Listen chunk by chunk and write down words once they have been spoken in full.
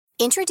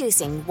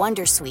Introducing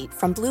Wondersuite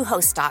from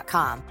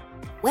Bluehost.com.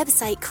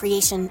 Website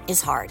creation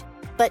is hard,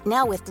 but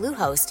now with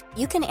Bluehost,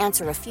 you can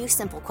answer a few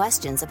simple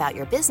questions about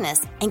your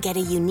business and get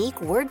a unique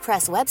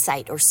WordPress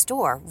website or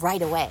store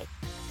right away.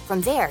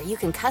 From there, you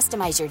can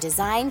customize your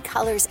design,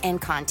 colors,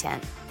 and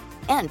content.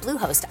 And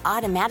Bluehost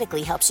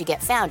automatically helps you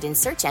get found in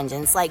search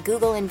engines like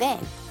Google and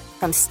Bing.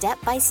 From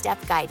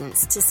step-by-step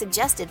guidance to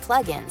suggested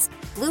plugins,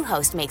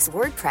 Bluehost makes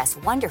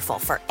WordPress wonderful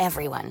for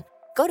everyone.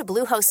 Go to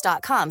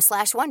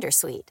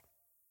bluehost.com/wondersuite.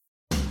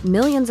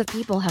 Millions of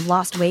people have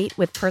lost weight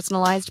with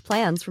personalized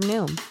plans from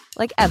Noom.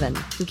 Like Evan,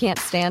 who can't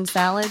stand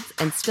salads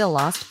and still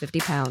lost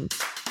 50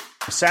 pounds.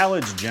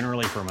 Salads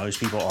generally for most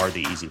people are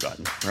the easy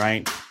button,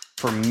 right?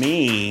 For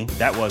me,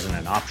 that wasn't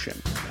an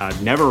option. I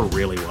never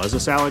really was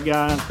a salad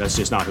guy. That's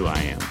just not who I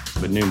am.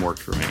 But Noom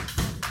worked for me.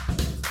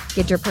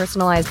 Get your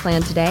personalized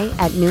plan today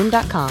at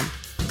Noom.com.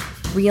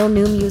 Real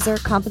Noom user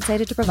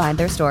compensated to provide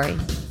their story.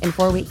 In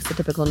 4 weeks, the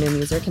typical Noom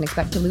user can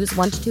expect to lose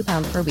 1 to 2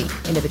 pounds per week.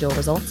 Individual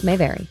results may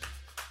vary.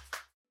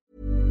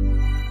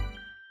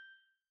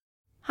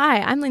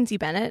 Hi, I'm Lindsay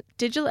Bennett,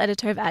 digital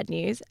editor of Ad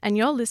News, and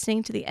you're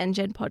listening to the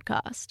NGEN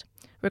Podcast,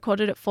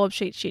 recorded at Forbes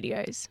Street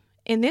Studios.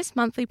 In this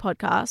monthly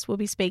podcast, we'll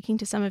be speaking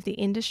to some of the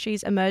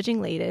industry's emerging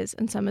leaders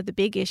and some of the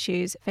big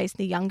issues facing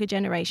the younger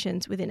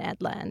generations within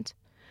Adland.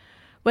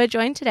 We're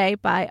joined today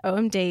by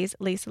OMD's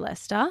Lisa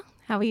Leicester.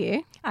 How are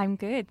you? I'm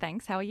good,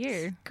 thanks. How are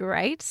you?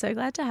 Great. So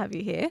glad to have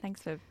you here.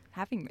 Thanks for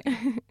having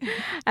me.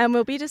 And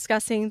we'll be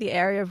discussing the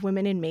area of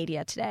women in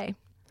media today.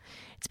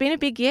 It's been a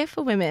big year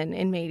for women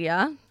in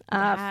media.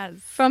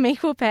 From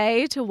equal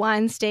pay to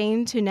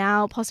Weinstein to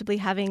now possibly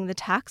having the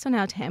tax on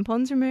our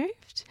tampons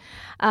removed.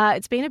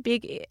 It's been a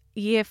big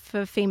year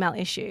for female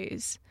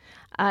issues.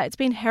 It's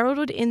been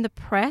heralded in the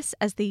press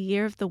as the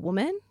year of the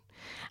woman.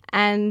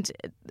 And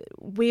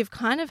we've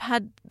kind of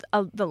had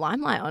the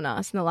limelight on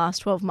us in the last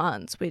 12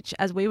 months, which,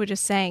 as we were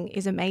just saying,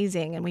 is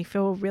amazing. And we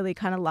feel really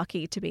kind of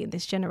lucky to be in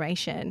this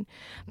generation.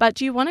 But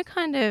do you want to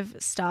kind of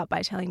start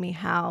by telling me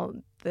how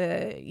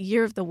the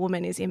year of the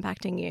woman is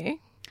impacting you?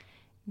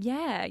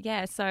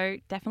 Yeah. So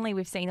definitely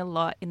we've seen a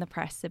lot in the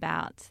press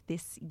about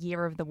this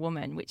year of the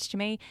woman, which to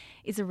me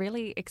is a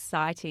really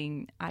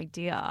exciting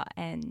idea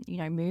and,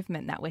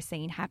 movement that we're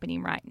seeing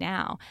happening right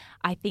now.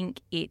 I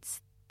think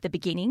it's the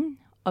beginning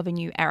of a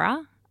new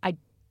era. I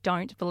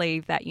don't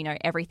believe that,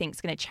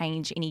 everything's going to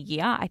change in a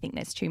year. I think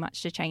there's too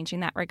much to change in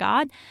that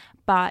regard,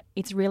 but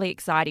it's really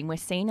exciting. We're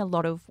seeing a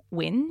lot of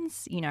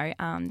wins.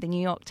 The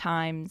New York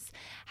Times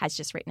has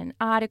just written an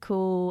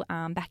article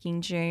back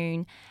in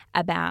June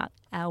about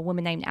a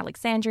woman named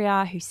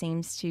Alexandria who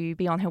seems to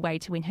be on her way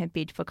to win her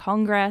bid for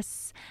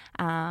Congress,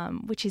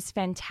 which is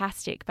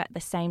fantastic. But at the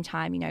same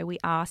time, we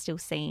are still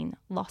seeing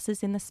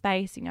losses in the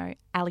space.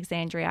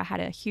 Alexandria had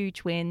a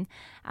huge win,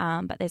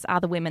 but there's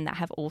other women that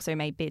have also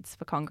made bids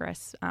for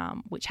Congress,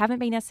 which haven't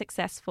been as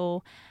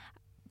successful.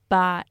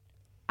 But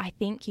I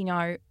think,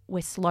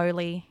 we're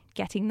slowly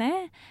getting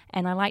there.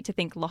 And I like to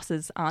think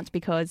losses aren't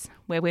because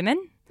we're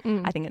women.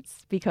 I think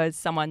it's because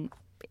someone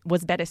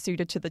was better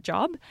suited to the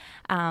job.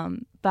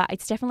 But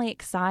it's definitely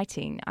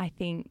exciting. I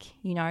think,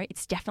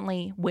 it's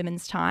definitely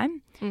women's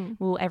time.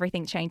 Will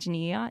everything change in a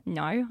year?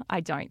 No, I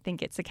don't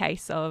think it's a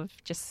case of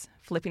just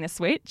flipping a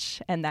switch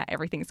and that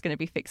everything's going to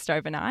be fixed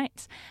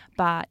overnight.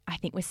 But I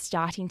think we're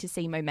starting to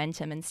see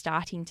momentum and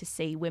starting to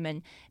see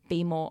women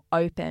be more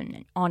open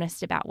and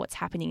honest about what's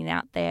happening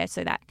out there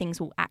so that things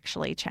will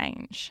actually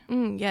change.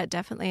 Yeah,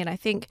 definitely. And I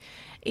think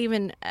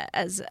even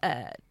as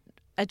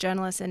a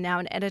journalist and now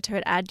an editor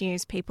at Ad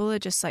News, people are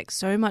just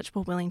so much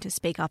more willing to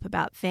speak up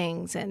about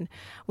things, and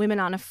women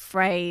aren't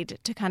afraid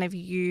to kind of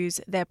use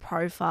their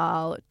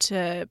profile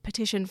to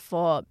petition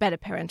for better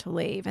parental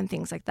leave and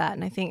things like that.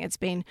 And I think it's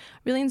been a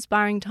really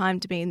inspiring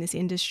time to be in this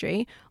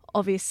industry.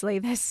 Obviously,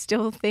 there's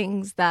still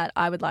things that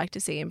I would like to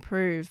see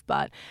improve.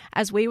 But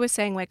as we were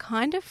saying, we're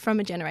kind of from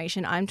a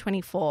generation. I'm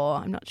 24.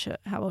 I'm not sure.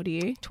 How old are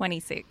you?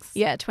 26.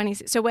 Yeah,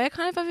 26. So we're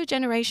kind of a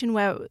generation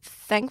where,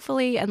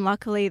 thankfully and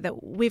luckily,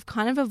 that we've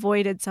kind of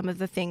avoided some of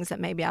the things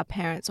that maybe our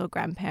parents or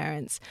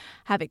grandparents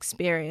have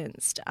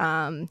experienced.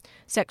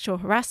 Sexual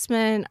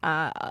harassment,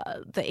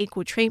 the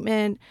equal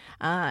treatment,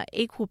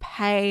 equal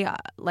pay.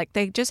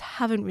 They just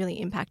haven't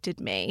really impacted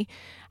me.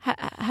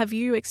 Have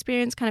you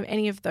experienced kind of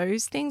any of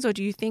those things, or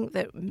do you think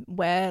that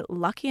we're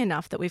lucky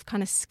enough that we've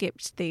kind of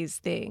skipped these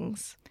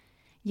things?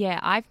 Yeah,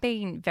 I've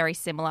been very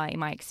similar in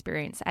my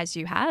experience as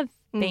you have.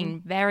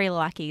 Been very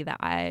lucky that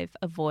I've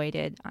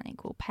avoided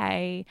unequal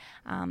pay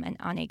and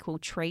unequal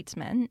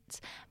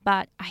treatment.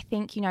 But I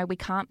think, we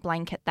can't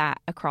blanket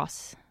that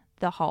across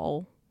the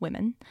whole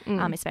women,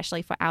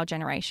 especially for our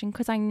generation,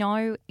 because I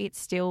know it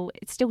still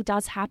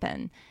does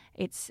happen.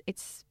 It's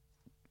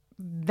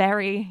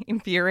very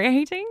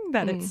infuriating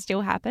that it still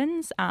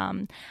happens.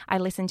 I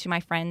listen to my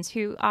friends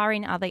who are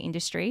in other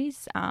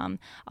industries,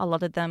 a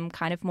lot of them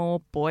kind of more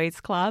boys'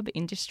 club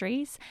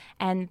industries,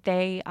 and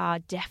they are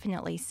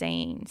definitely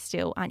seeing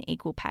still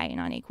unequal pay and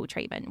unequal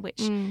treatment,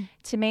 which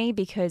to me,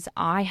 because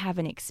I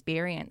haven't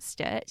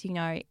experienced it,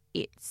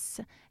 it's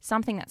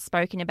something that's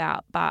spoken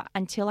about, but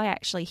until I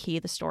actually hear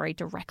the story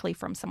directly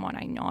from someone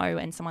I know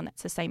and someone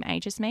that's the same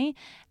age as me,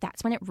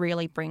 that's when it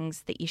really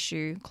brings the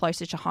issue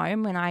closer to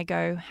home, when I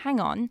go, hang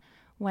on,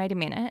 wait a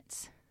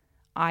minute.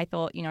 I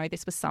thought,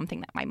 this was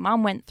something that my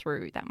mum went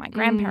through, that my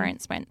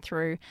grandparents went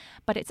through,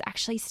 but it's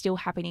actually still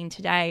happening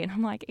today. And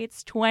I'm like,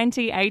 it's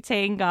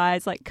 2018,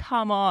 guys. Like,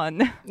 come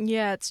on.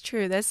 Yeah, it's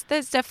true. There's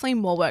definitely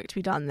more work to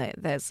be done.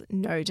 There's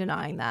no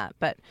denying that.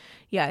 But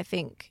yeah, I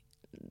think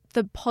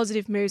the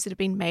positive moves that have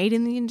been made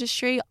in the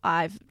industry,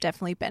 I've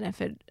definitely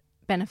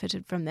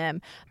benefited from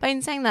them. But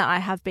in saying that, I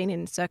have been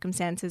in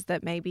circumstances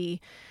that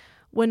maybe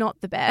were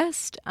not the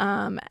best.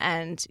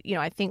 And,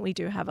 I think we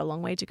do have a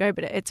long way to go.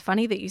 But it's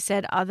funny that you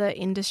said other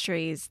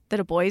industries that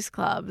are boys'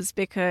 clubs,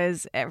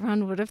 because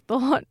everyone would have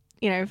thought,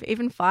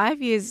 even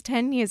 5 years,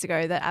 10 years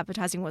ago, that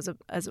advertising was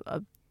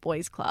a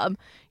boys' club.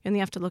 You only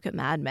have to look at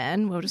Mad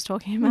Men. We were just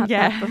talking about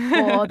that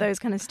before, those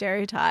kind of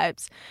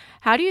stereotypes.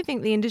 How do you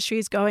think the industry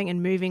is going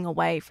and moving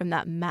away from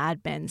that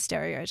Mad Men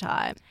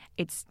stereotype?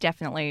 It's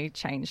definitely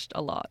changed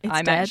a lot. It's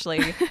I'm dead. actually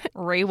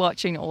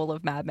rewatching all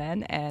of Mad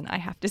Men, and I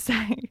have to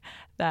say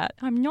that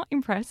I'm not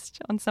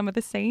impressed on some of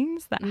the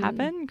scenes that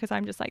happen, because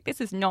I'm just like, this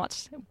is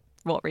not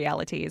what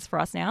reality is for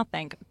us now,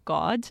 thank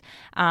God.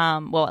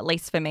 Well, at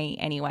least for me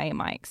anyway, in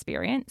my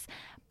experience.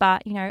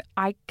 But,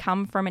 I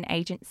come from an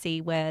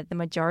agency where the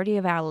majority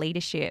of our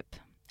leadership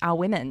are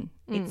women.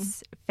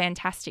 It's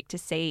fantastic to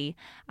see,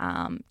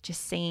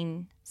 just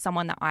seeing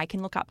someone that I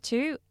can look up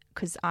to,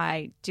 because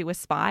I do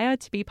aspire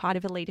to be part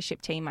of a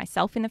leadership team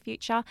myself in the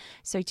future.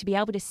 So to be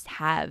able to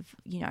have,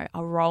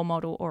 a role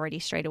model already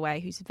straight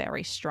away who's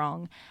very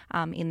strong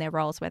in their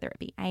roles, whether it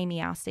be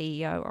Amy, our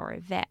CEO, or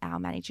Yvette, our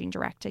managing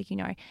director,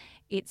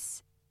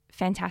 it's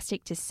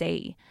fantastic to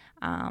see.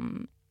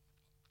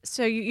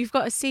 So you've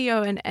got a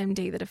CEO and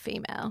MD that are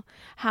female.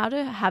 How do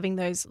having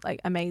those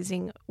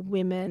amazing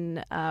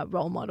women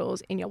role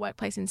models in your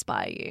workplace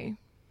inspire you?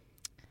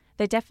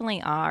 There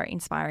definitely are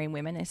inspiring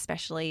women,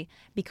 especially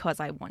because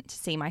I want to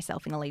see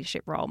myself in a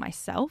leadership role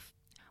myself.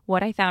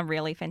 What I found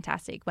really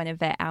fantastic when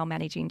Yvette, our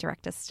managing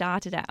director,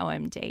 started at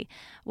OMD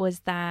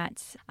was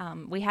that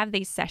we have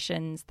these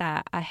sessions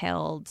that are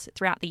held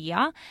throughout the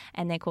year,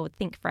 and they're called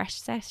Think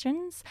Fresh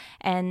sessions.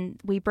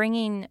 And we bring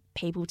in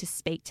people to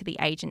speak to the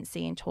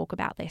agency and talk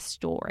about their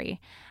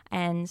story.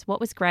 And what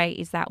was great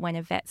is that when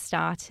Yvette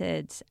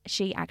started,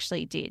 she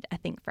actually did a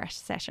Think Fresh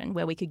session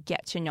where we could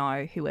get to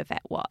know who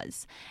Yvette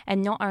was.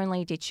 And not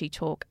only did she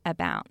talk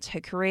about her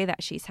career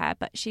that she's had,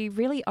 but she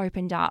really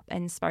opened up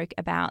and spoke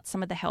about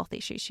some of the health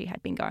issues she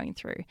had been going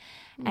through.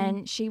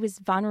 And she was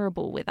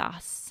vulnerable with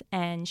us,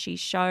 and she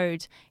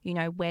showed,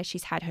 where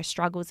she's had her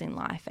struggles in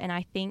life. And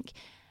I think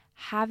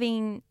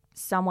having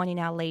someone in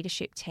our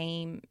leadership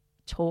team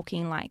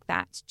talking like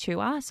that to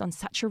us on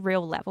such a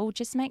real level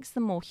just makes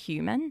them more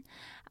human.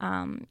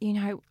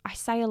 I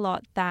say a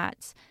lot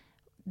that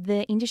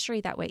the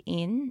industry that we're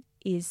in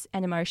is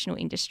an emotional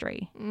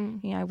industry.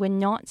 We're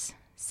not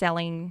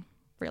selling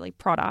really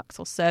products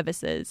or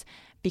services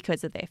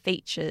because of their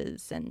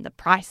features and the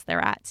price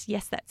they're at.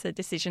 Yes, that's a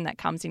decision that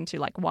comes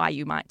into why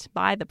you might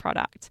buy the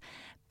product.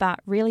 But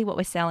really what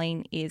we're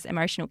selling is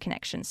emotional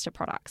connections to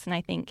products. And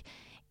I think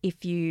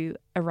if you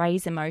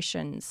erase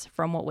emotions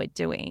from what we're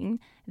doing,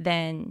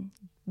 then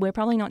we're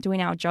probably not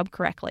doing our job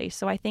correctly.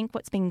 So I think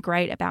what's been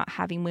great about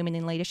having women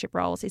in leadership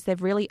roles is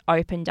they've really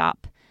opened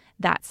up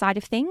that side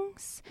of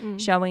things,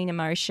 showing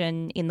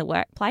emotion in the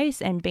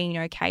workplace and being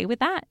okay with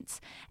that.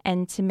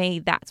 And to me,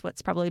 that's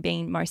what's probably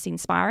been most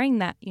inspiring,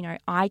 that,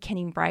 I can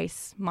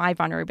embrace my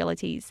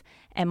vulnerabilities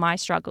and my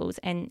struggles,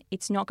 and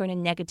it's not going to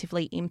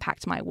negatively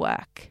impact my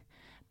work,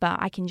 but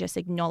I can just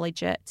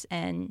acknowledge it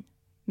and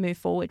move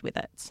forward with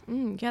it.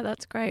 Yeah,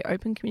 that's great.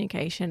 Open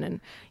communication, and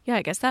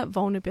I guess that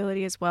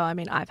vulnerability as well. I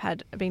mean, I've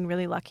been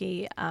really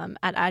lucky at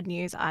Ad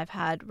News. I've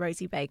had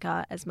Rosie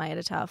Baker as my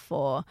editor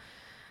for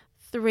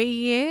 3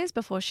 years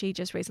before she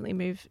just recently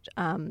moved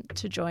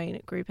to join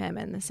Group M,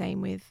 and the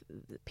same with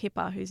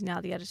Pippa, who's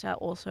now the editor,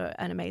 also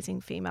an amazing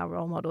female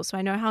role model. So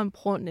I know how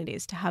important it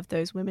is to have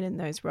those women in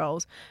those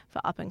roles for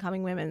up and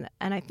coming women.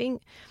 And I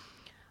think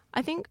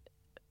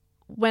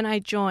when I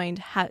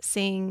joined,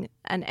 seeing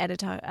an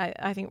editor,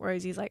 I think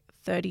Rosie's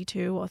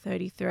 32 or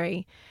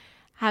 33,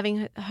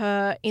 having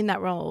her in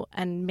that role,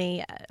 and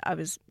me, I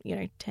was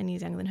 10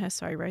 years younger than her.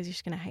 Sorry, Rosie,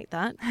 she's going to hate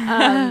that.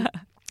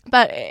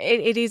 But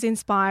it is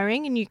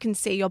inspiring, and you can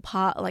see your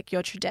part,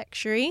 your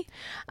trajectory.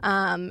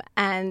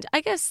 And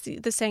I guess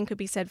the same could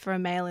be said for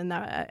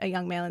a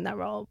young male in that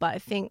role. But I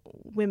think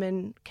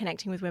women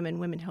connecting with women,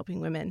 women helping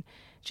women,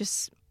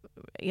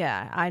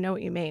 I know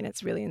what you mean.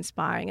 It's really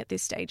inspiring at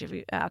this stage of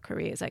our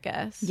careers, I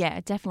guess. Yeah,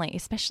 definitely.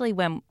 Especially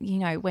when,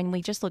 when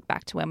we just look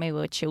back to when we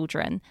were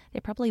children, there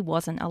probably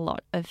wasn't a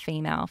lot of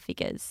female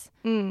figures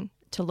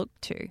to look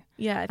to.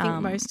 Yeah, I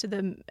think most of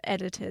the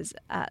editors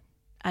at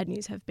Ad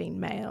News have been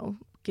male,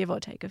 give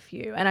or take a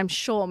few. And I'm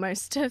sure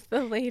most of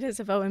the leaders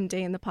of OMD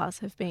in the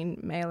past have been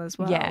male as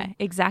well. Yeah,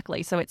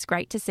 exactly. So it's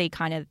great to see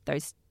kind of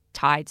those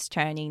tides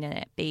turning and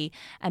it be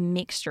a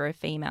mixture of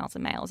females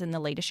and males in the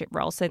leadership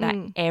role so that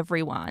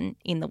everyone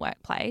in the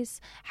workplace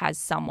has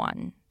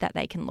someone that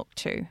they can look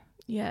to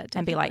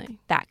and be like,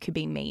 that could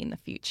be me in the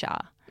future.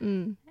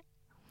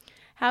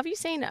 How have you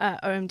seen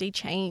OMD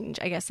change,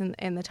 I guess,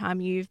 in the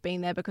time you've been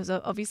there? Because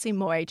obviously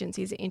more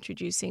agencies are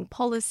introducing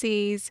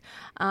policies,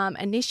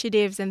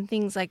 initiatives and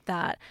things like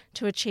that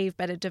to achieve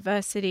better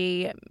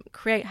diversity,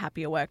 create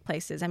happier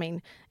workplaces. I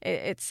mean,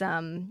 it's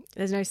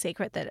there's no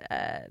secret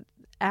that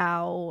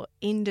our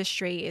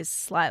industry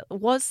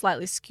was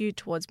slightly skewed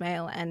towards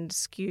male and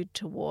skewed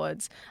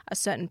towards a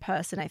certain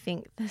person. I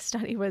think the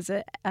study was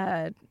a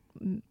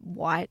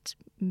white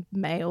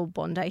male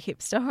Bondi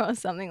hipster or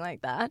something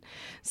like that.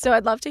 So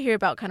I'd love to hear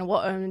about kind of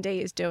what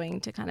OMD is doing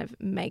to kind of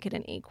make it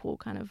an equal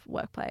kind of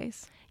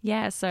workplace.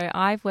 Yeah, so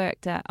I've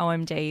worked at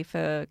OMD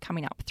for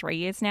coming up 3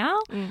 years now.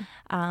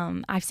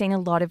 I've seen a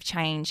lot of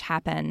change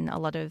happen, a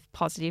lot of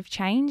positive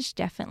change.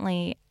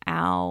 Definitely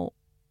our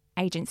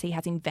agency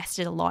has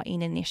invested a lot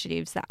in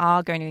initiatives that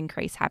are going to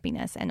increase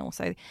happiness and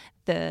also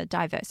the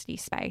diversity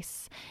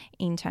space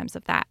in terms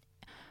of that.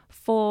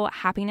 For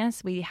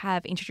happiness, we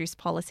have introduced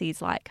policies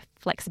like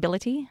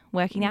flexibility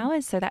working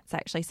hours. So that's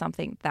actually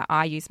something that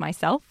I use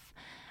myself.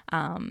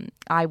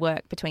 I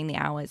work between the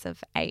hours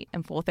of 8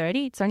 and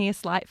 4:30. It's only a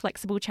slight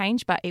flexible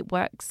change, but it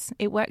works.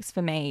 It works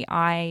for me.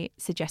 I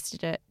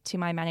suggested it to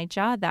my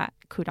manager that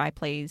could I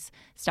please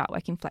start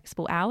working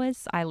flexible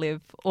hours. I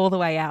live all the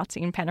way out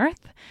in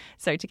Penrith.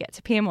 So to get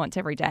to Pyrmont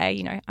every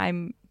day,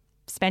 I'm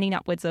spending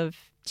upwards of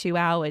 2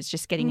 hours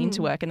just getting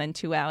into work and then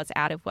 2 hours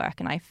out of work.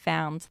 And I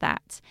found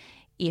that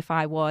if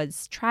I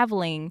was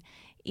traveling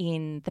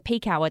in the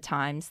peak hour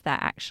times,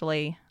 that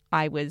actually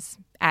I was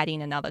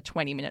adding another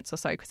 20 minutes or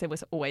so because there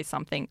was always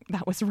something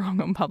that was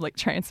wrong on public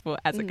transport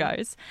as it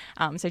goes.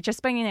 So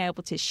just being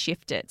able to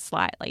shift it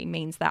slightly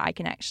means that I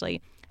can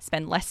actually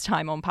spend less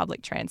time on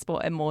public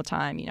transport and more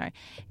time,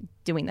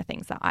 doing the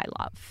things that I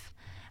love.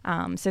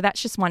 So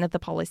that's just one of the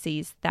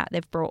policies that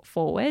they've brought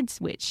forward,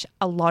 which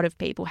a lot of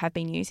people have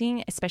been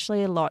using,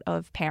 especially a lot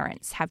of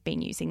parents have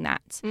been using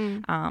that.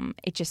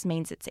 It just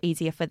means it's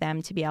easier for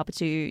them to be able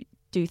to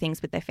do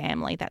things with their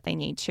family that they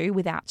need to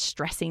without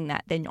stressing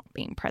that they're not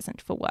being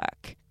present for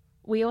work.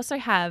 We also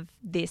have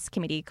this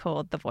committee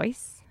called The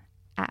Voice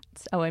at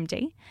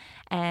OMD,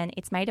 and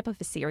it's made up of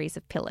a series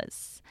of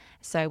pillars.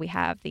 So we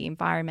have the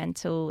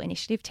environmental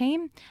initiative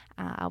team,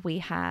 we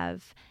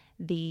have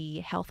the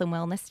health and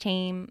wellness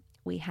team,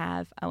 we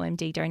have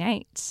OMD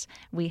Donate,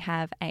 we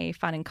have a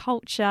fun and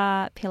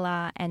culture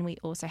pillar, and we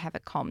also have a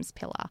comms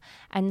pillar.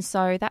 And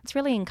so that's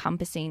really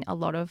encompassing a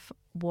lot of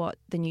what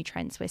the new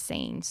trends we're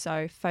seeing.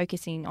 So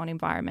focusing on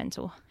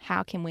environmental,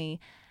 how can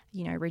we,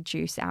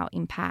 reduce our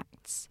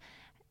impacts,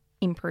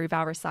 improve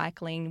our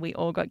recycling. We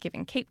all got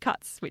given keep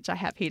cuts, which I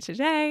have here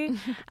today.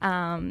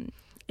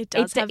 It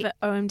does have an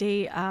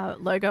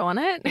OMD logo on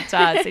it. It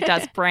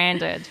does,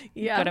 branded.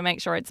 You've got to make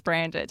sure it's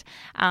branded.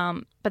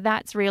 But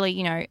that's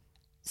really,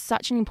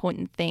 such an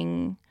important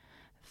thing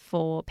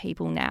for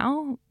people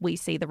now. We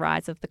see the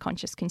rise of the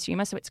conscious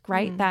consumer. So it's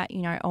great that,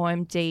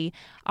 OMD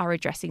are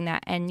addressing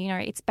that. And,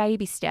 it's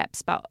baby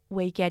steps, but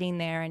we're getting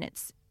there and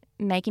it's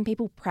making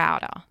people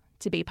prouder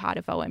to be part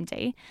of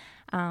OMD.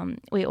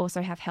 We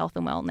also have health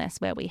and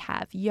wellness where we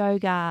have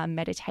yoga,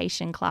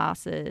 meditation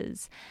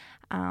classes.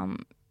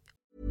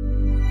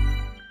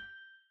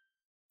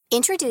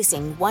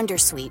 Introducing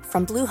Wondersuite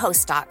from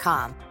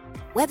Bluehost.com.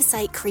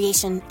 Website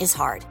creation is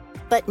hard.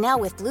 But now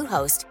with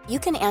Bluehost, you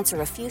can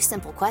answer a few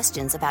simple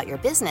questions about your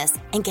business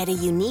and get a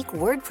unique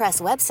WordPress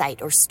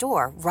website or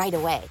store right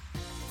away.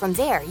 From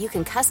there, you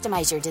can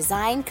customize your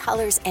design,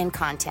 colors, and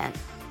content.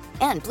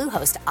 And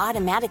Bluehost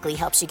automatically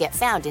helps you get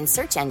found in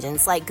search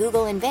engines like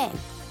Google and Bing.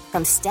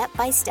 From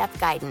step-by-step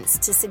guidance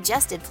to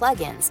suggested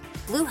plugins,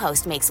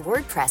 Bluehost makes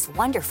WordPress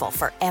wonderful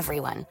for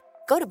everyone.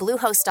 Go to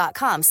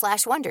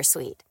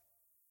Bluehost.com/Wondersuite.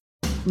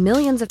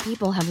 Millions of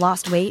people have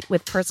lost weight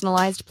with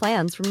personalized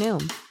plans from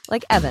Noom.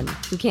 Like Evan,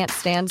 who can't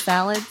stand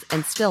salads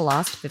and still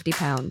lost 50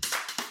 pounds.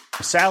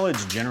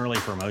 Salads generally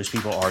for most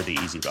people are the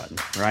easy button,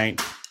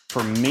 right?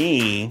 For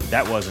me,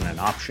 that wasn't an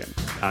option.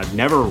 I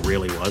never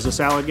really was a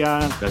salad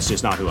guy. That's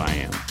just not who I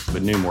am.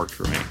 But Noom worked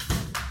for me.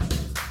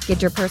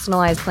 Get your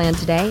personalized plan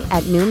today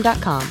at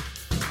Noom.com.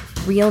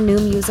 Real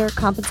Noom user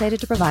compensated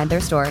to provide their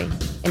story.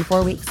 In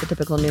 4 weeks, the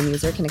typical Noom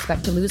user can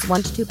expect to lose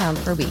 1 to 2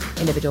 pounds per week.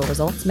 Individual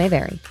results may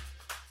vary.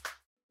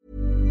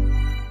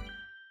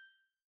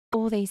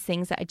 All these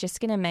things that are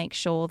just going to make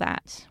sure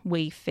that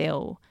we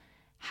feel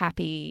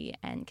happy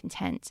and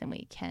content, and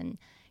we can,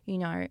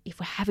 if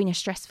we're having a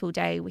stressful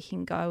day, we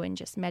can go and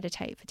just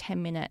meditate for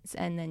 10 minutes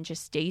and then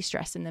just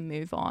de-stress and then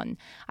move on.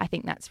 I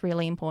think that's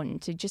really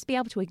important to just be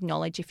able to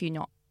acknowledge if you're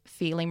not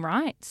feeling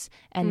right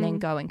and then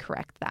go and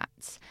correct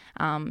that.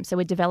 So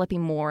we're developing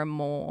more and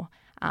more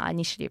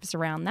initiatives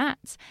around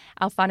that.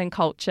 Our fun and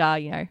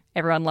culture,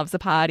 everyone loves a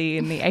party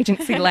in the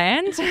agency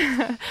land.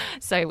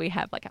 So we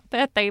have like our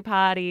birthday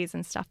parties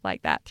and stuff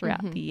like that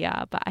throughout the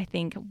year. But I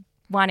think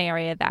one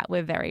area that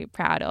we're very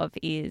proud of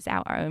is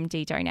our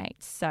OMD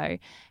donates. So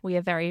we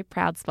are very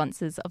proud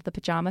sponsors of the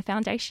Pajama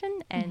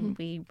Foundation, and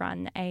we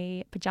run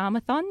a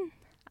pajamathon,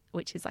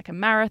 which is like a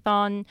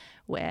marathon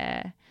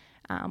where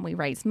we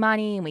raise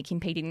money and we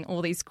compete in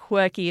all these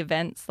quirky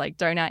events like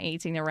donut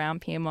eating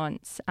around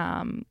Pyrmont.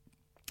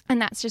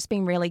 And that's just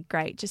been really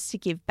great just to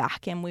give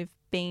back. And we've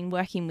been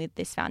working with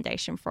this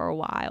foundation for a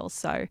while.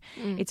 So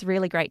it's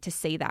really great to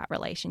see that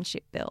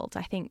relationship build.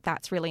 I think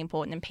that's really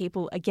important. And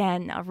people,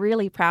 again, are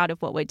really proud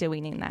of what we're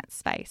doing in that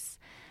space.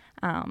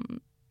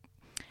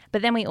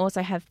 But then we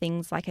also have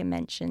things like I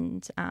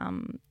mentioned,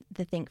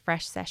 the Think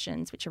Fresh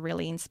sessions, which are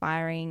really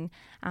inspiring,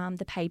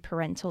 the paid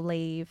parental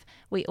leave.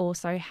 We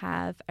also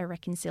have a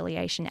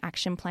reconciliation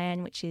action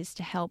plan, which is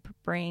to help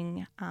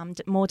bring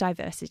more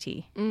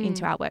diversity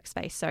into our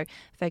workspace. So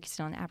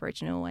focusing on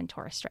Aboriginal and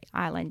Torres Strait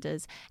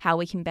Islanders, how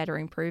we can better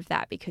improve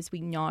that, because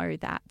we know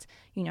that,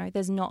 you know,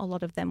 there's not a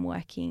lot of them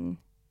working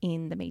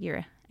in the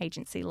media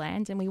agency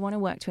land, and we want to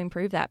work to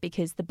improve that,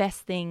 because the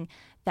best thing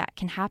that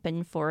can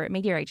happen for a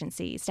media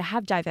agency is to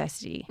have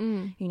diversity.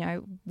 You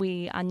know,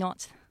 we are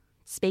not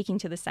speaking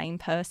to the same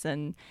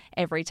person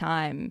every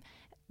time.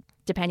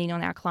 Depending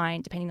on our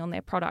client, depending on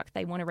their product,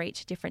 they want to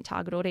reach a different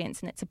target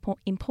audience, and it's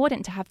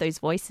important to have those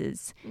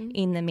voices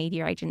in the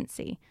media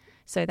agency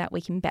so that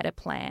we can better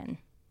plan.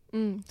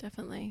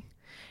 Definitely.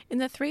 In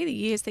the 3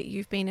 years that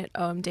you've been at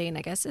OMD, and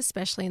I guess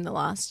especially in the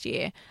last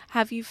year,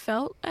 have you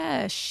felt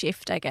a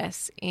shift, I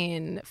guess,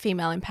 in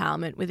female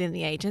empowerment within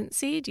the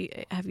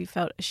agency? Have you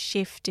felt a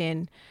shift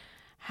in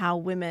how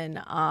women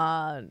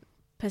are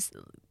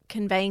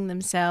conveying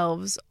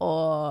themselves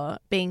or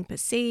being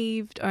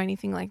perceived or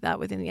anything like that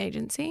within the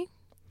agency?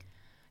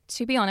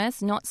 To be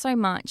honest, not so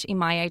much in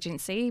my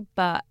agency,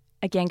 but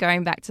again,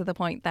 going back to the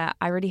point that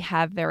I already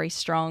have very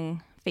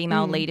strong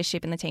female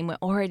leadership in the team. We're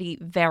already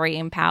very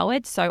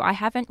empowered. So I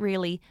haven't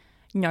really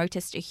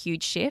noticed a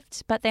huge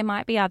shift, but there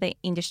might be other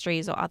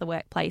industries or other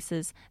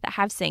workplaces that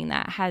have seen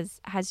that.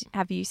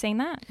 Have you seen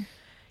that?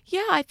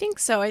 Yeah, I think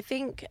so. I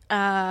think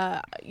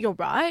you're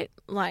right.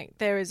 Like,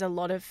 there is a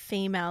lot of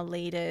female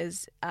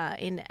leaders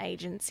in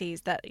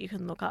agencies that you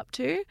can look up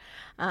to,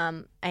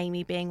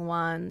 Amy being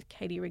one,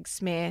 Katie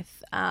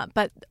Riggs-Smith.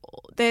 But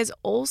there's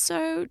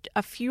also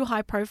a few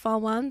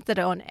high-profile ones that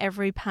are on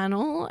every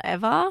panel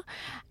ever,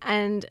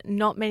 and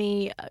not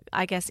many,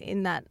 I guess,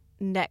 in that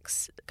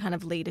next kind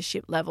of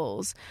leadership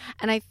levels.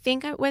 And I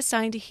think we're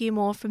starting to hear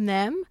more from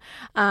them.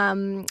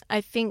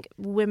 I think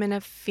women are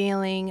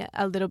feeling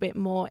a little bit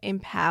more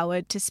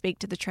empowered to speak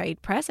to the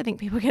trade press. I think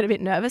people get a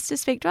bit nervous to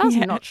speak to us.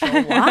 I'm not sure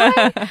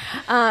why.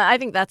 I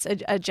think that's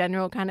a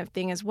general kind of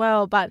thing as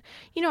well. But,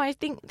 you know, I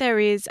think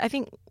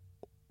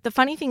the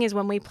funny thing is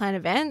when we plan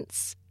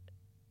events,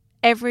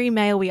 every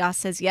male we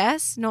ask says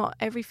yes, not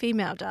every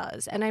female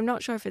does. And I'm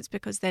not sure if it's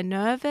because they're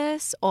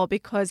nervous or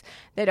because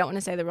they don't want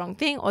to say the wrong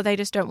thing or they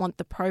just don't want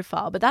the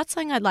profile. But that's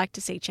something I'd like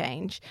to see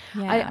change.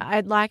 Yeah.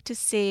 I'd like to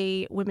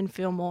see women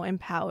feel more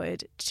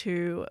empowered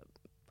to,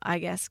 I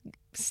guess,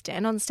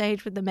 stand on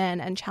stage with the men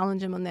and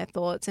challenge them on their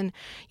thoughts. And,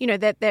 you know,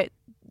 that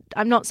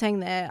I'm not saying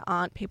there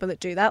aren't people that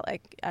do that,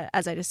 like,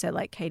 as I just said,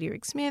 like Katie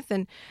Riggs-Smith,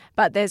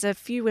 but there's a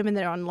few women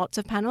that are on lots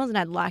of panels, and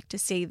I'd like to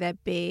see there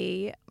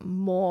be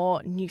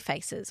more new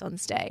faces on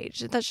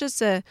stage. That's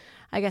just I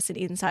guess, an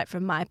insight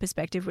from my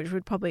perspective, which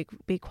would probably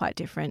be quite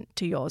different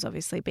to yours,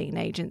 obviously, being an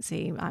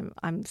agency.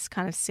 I'm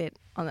kind of sit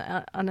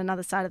on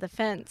another side of the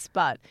fence.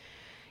 But,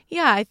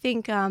 yeah, I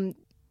think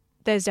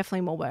there's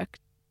definitely more work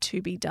to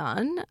be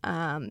done,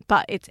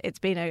 but it's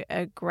been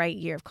a great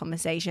year of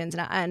conversations,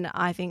 and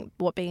I think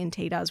what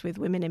BNT does with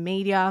women in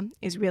media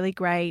is really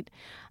great.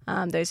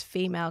 Those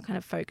female kind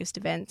of focused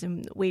events,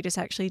 and we just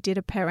actually did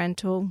a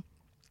parental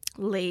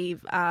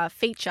leave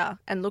feature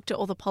and looked at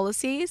all the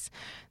policies,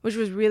 which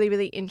was really,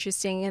 really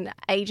interesting. And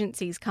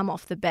agencies come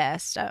off the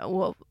best. I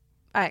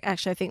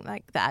think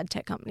like the ad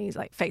tech companies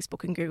like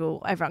Facebook and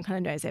Google, everyone kind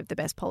of knows they have the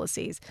best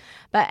policies,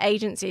 but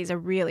agencies are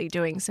really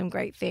doing some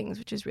great things,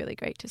 which is really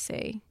great to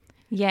see.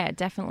 Yeah,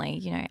 definitely.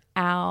 You know,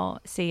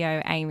 our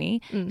CEO,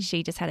 Amy,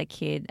 she just had a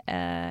kid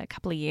a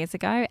couple of years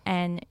ago,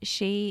 and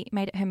she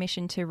made it her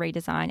mission to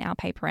redesign our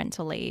paid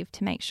parental leave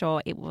to make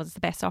sure it was the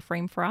best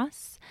offering for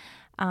us.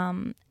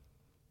 And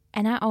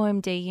at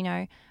OMD, you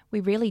know, we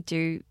really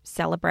do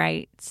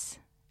celebrate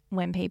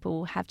when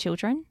people have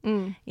children.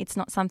 It's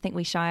not something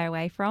we shy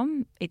away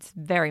from. It's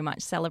very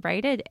much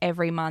celebrated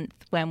every month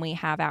when we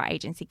have our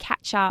agency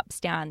catch-ups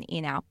down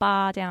in our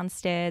bar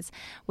downstairs.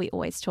 We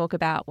always talk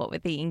about what were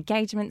the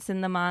engagements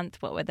in the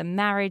month, what were the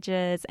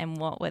marriages, and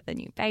what were the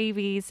new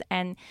babies.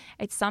 And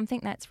it's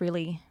something that's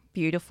really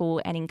beautiful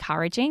and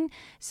encouraging.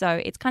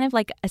 So it's kind of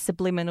like a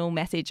subliminal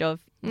message of,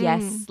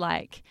 yes,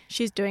 like,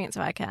 she's doing it so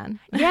I can.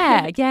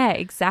 yeah,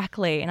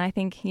 exactly. And I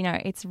think, you know,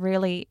 it's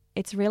really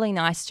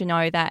nice to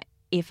know that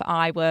if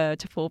I were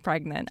to fall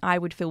pregnant, I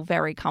would feel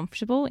very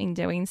comfortable in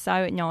doing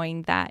so,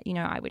 knowing that, you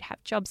know, I would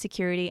have job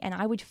security and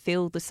I would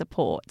feel the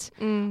support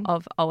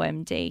of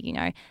OMD. You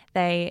know,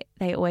 they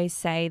always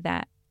say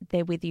that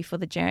they're with you for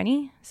the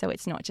journey. So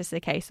it's not just a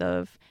case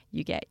of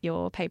you get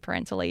your paid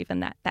parental leave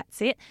and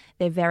that's it.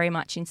 They're very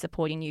much in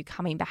supporting you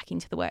coming back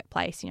into the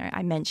workplace. You know,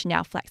 I mentioned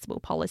our flexible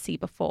policy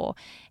before.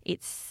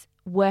 It's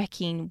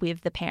working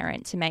with the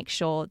parent to make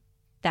sure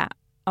that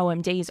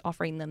OMD is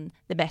offering them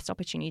the best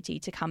opportunity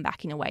to come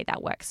back in a way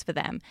that works for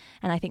them.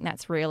 And I think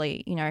that's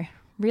really, you know,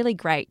 really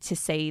great to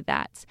see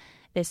that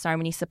there's so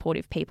many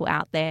supportive people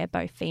out there,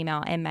 both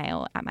female and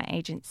male, at my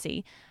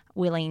agency,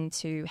 willing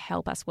to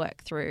help us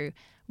work through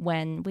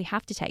when we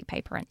have to take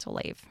paid parental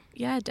leave.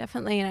 Yeah,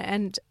 definitely.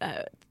 And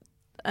there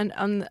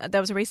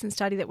was a recent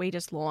study that we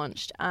just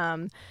launched,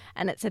 and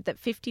it said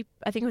that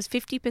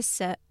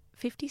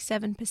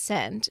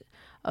 57%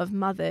 of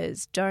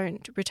mothers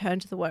don't return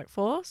to the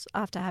workforce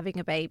after having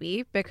a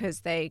baby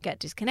because they get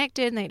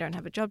disconnected and they don't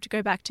have a job to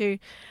go back to.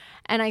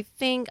 And I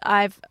think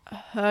I've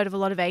heard of a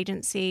lot of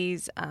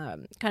agencies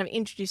kind of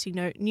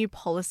introducing new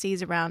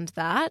policies around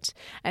that.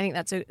 I think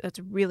that's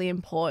really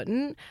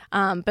important.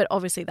 But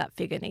obviously that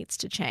figure needs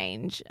to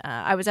change.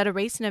 I was at a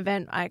recent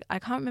event, I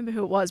can't remember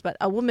who it was, but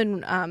a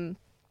woman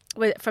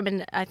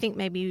from I think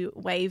maybe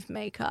Wave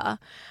Maker,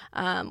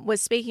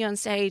 was speaking on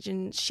stage,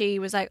 and she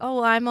was like, oh,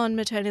 well, I'm on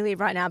maternity leave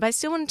right now, but I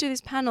still want to do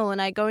this panel,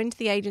 and I go into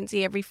the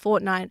agency every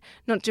fortnight,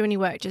 not do any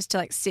work, just to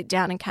like sit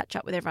down and catch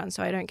up with everyone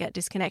so I don't get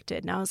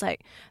disconnected. And I was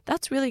like,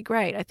 that's really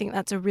great. I think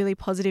that's a really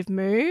positive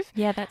move.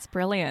 Yeah, that's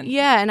brilliant.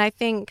 Yeah, and I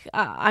think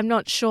I'm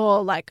not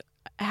sure like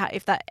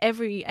if that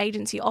every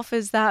agency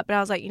offers that, but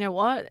I was like, you know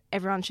what,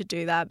 everyone should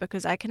do that,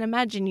 because I can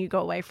imagine you go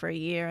away for a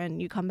year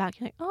and you come back,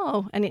 you're like,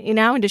 oh, and in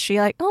our industry,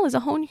 you're like, oh, there's a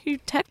whole new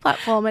tech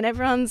platform, and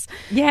everyone's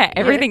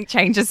everything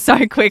changes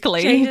so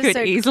quickly.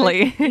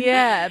 Easily.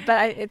 Yeah,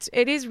 but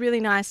it is really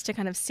nice to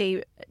kind of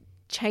see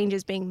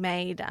changes being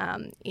made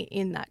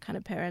in that kind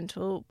of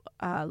parental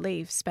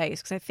leave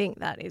space, because I think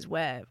that is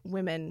where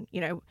women,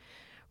 you know,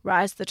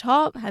 rise to the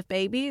top, have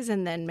babies,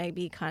 and then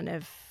maybe kind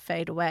of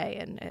fade away.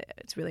 And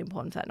it's really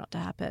important for that not to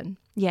happen.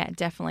 Yeah,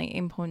 definitely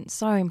important.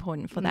 So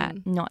important for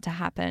that not to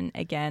happen.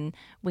 Again,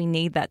 we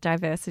need that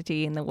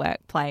diversity in the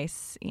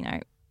workplace. You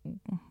know,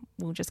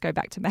 we'll just go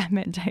back to Mad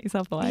Men days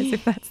otherwise,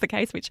 if that's the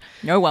case, which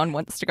no one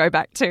wants to go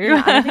back to.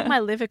 Yeah, I don't think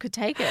my liver could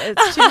take it.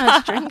 It's too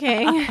much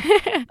drinking.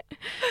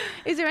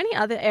 Is there any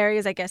other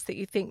areas, I guess, that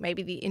you think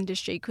maybe the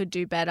industry could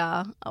do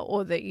better,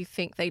 or that you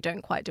think they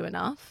don't quite do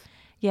enough?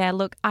 Yeah,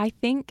 look, I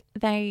think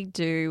they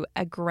do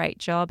a great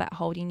job at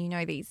holding, you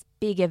know, these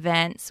big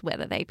events,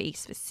 whether they be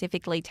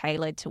specifically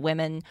tailored to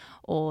women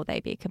or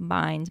they be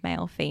combined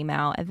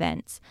male-female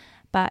events.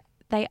 But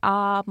they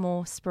are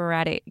more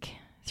sporadic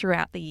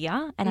throughout the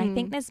year. And I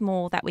think there's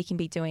more that we can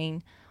be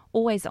doing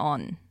always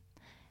on,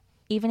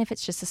 even if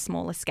it's just a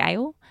smaller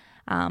scale.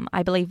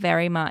 I believe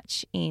very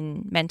much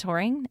in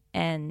mentoring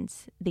and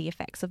the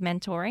effects of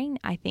mentoring.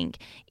 I think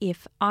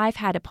if I've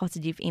had a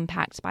positive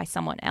impact by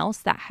someone else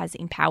that has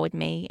empowered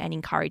me and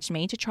encouraged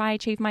me to try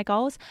achieve my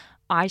goals,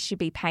 I should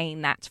be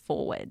paying that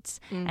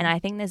forwards. And I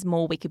think there's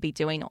more we could be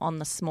doing on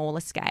the smaller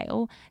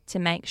scale to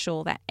make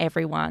sure that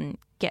everyone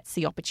gets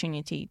the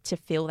opportunity to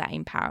feel that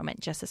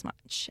empowerment just as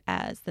much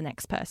as the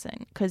next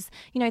person. Because,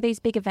 you know, these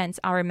big events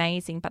are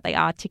amazing, but they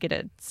are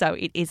ticketed. So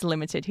it is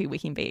limited who we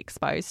can be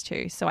exposed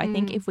to. So I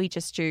think if we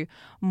just do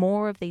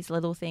more of these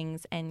little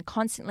things and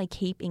constantly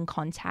keep in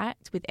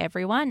contact with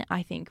everyone,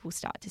 I think we'll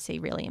start to see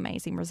really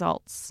amazing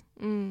results.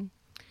 And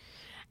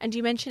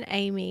you mentioned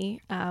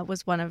Amy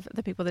was one of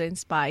the people that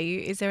inspire you.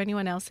 Is there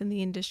anyone else in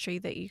the industry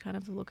that you kind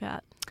of look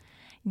at?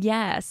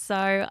 Yeah,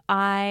 so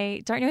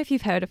I don't know if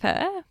you've heard of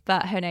her,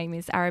 but her name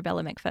is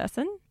Arabella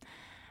McPherson.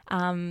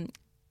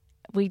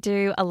 We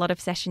do a lot of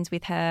sessions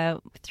with her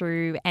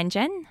through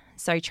NGEN,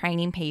 so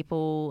training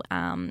people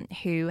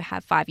who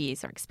have 5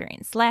 years or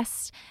experience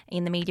less.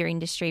 In the media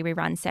industry, we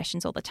run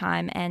sessions all the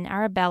time. And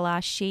Arabella,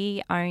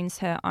 she owns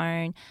her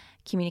own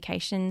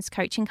communications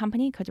coaching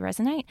company called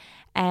Resonate,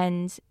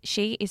 and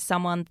she is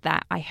someone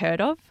that I heard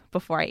of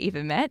before I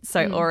even met,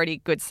 so already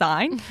good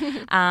sign.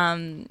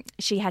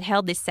 She had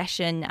held this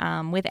session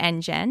with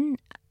NGEN,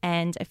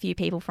 and a few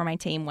people from my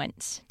team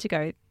went to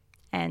go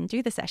and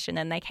do the session,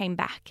 and they came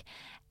back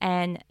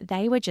and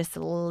they were just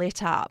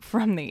lit up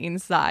from the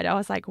inside. I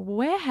was like,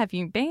 where have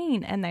you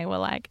been? And they were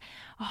like,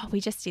 oh, we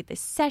just did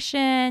this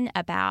session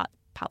about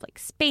public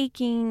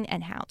speaking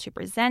and how to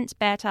present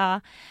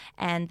better,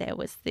 and there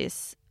was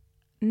this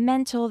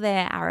mentor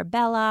there,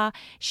 Arabella.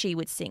 She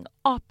would sing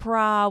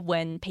opera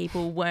when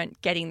people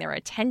weren't getting their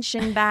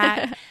attention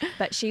back.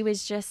 But she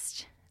was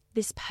just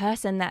this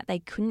person that they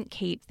couldn't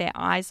keep their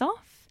eyes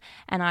off.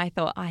 And I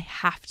thought, I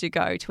have to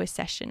go to a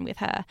session with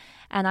her.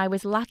 And I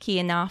was lucky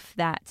enough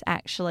that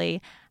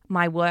actually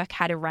my work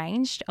had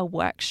arranged a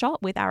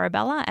workshop with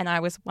Arabella, and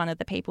I was one of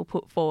the people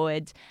put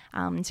forward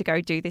to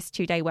go do this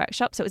 2-day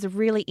workshop. So it was a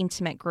really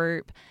intimate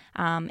group.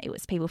 It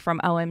was people from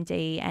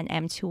OMD and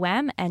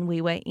M2M, and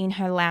we were in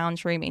her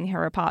lounge room in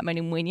her apartment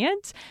in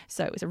Wynyard.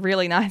 So it was a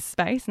really nice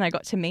space, and I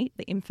got to meet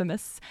the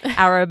infamous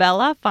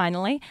Arabella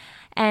finally.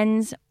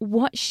 And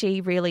what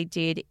she really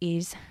did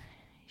is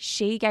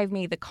she gave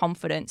me the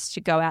confidence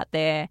to go out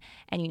there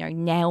and,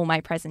 nail my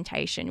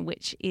presentation,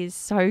 which is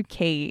so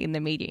key in the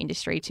media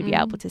industry to be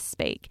able to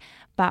speak.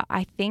 But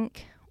I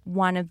think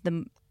one of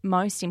the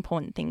most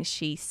important things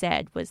she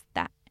said was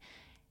that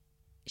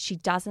she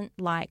doesn't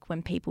like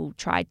when people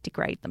try to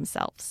degrade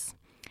themselves.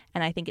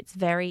 And I think it's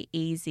very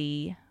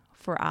easy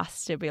for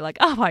us to be like,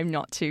 oh, I'm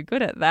not too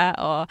good at that,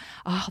 or,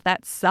 oh,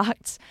 that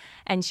sucked.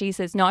 And she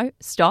says, no,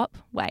 stop,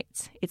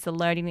 wait. It's a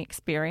learning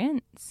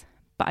experience,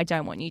 but I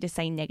don't want you to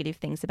say negative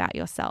things about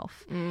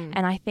yourself.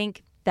 And I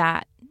think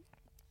that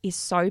is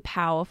so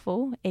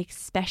powerful,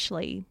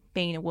 especially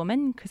being a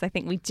woman, because I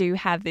think we do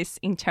have this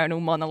internal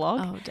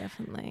monologue. Oh,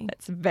 definitely.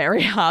 It's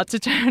very hard to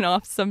turn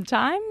off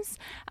sometimes.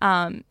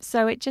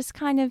 So it just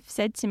kind of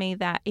said to me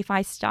that if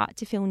I start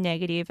to feel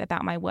negative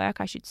about my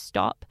work, I should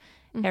stop.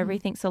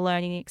 Everything's a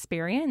learning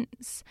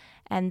experience,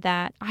 and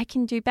that I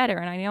can do better,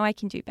 and I know I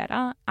can do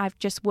better. I'm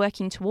just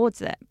working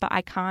towards it, but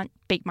I can't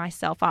beat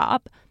myself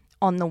up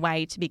on the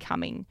way to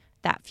becoming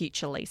that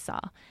future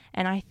Lisa.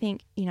 And I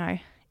think,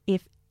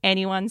 if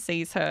anyone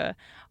sees her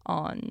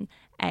on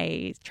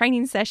a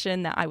training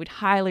session, that I would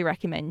highly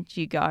recommend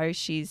you go.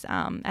 She's,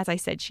 as I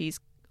said, she's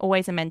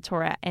always a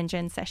mentor at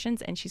NGEN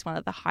sessions, and she's one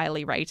of the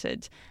highly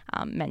rated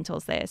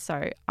mentors there.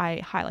 So I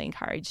highly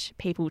encourage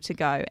people to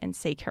go and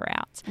seek her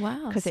out.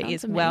 Wow, because it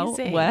is amazing. well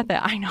worth it.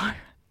 I know.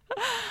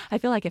 I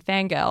feel like a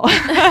fangirl.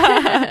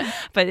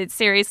 But it's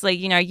seriously,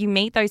 you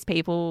meet those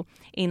people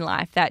in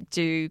life that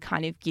do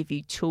kind of give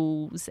you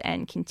tools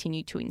and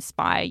continue to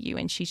inspire you.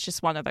 And she's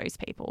just one of those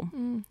people.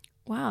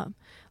 Wow.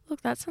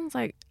 Look, that sounds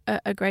like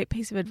a great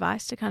piece of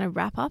advice to kind of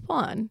wrap up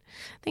on.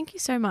 Thank you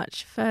so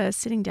much for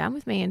sitting down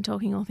with me and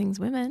talking all things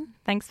women.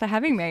 Thanks for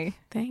having me.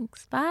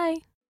 Thanks. Bye.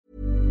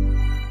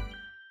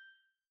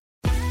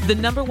 The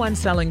 #1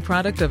 selling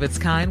product of its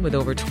kind with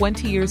over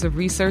 20 years of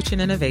research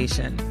and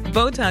innovation.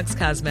 Botox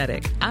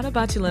Cosmetic,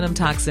 onabotulinum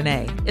toxin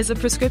A, is a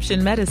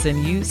prescription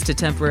medicine used to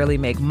temporarily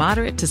make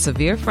moderate to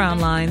severe frown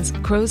lines,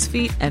 crow's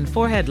feet, and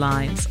forehead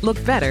lines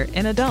look better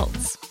in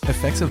adults.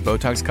 Effects of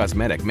Botox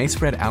Cosmetic may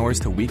spread hours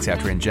to weeks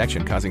after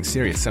injection, causing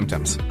serious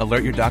symptoms.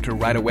 Alert your doctor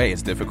right away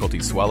as difficulty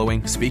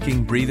swallowing,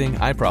 speaking, breathing,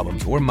 eye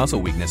problems, or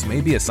muscle weakness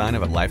may be a sign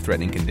of a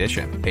life-threatening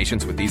condition.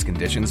 Patients with these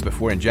conditions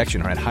before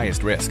injection are at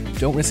highest risk.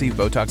 Don't receive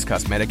Botox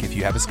Cosmetic if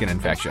you have a skin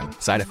infection.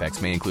 Side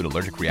effects may include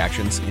allergic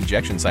reactions,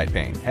 injection site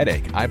pain,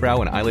 headache, eyebrow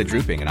and eyelid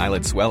drooping, and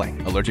eyelid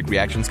swelling. Allergic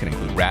reactions can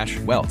include rash,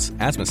 welts,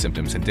 asthma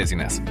symptoms, and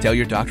dizziness. Tell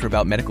your doctor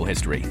about medical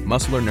history,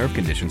 muscle or nerve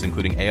conditions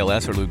including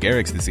ALS or Lou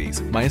Gehrig's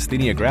disease,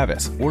 myasthenia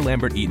gravis, or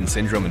Lambert-Eaton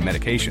syndrome, and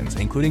medications,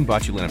 including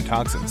botulinum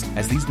toxins,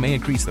 as these may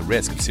increase the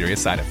risk of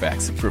serious side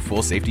effects. For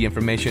full safety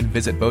information,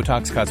 visit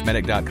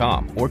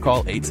BotoxCosmetic.com or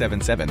call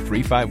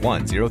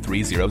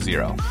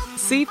 877-351-0300.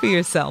 See for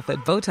yourself at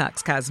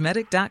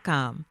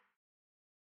BotoxCosmetic.com.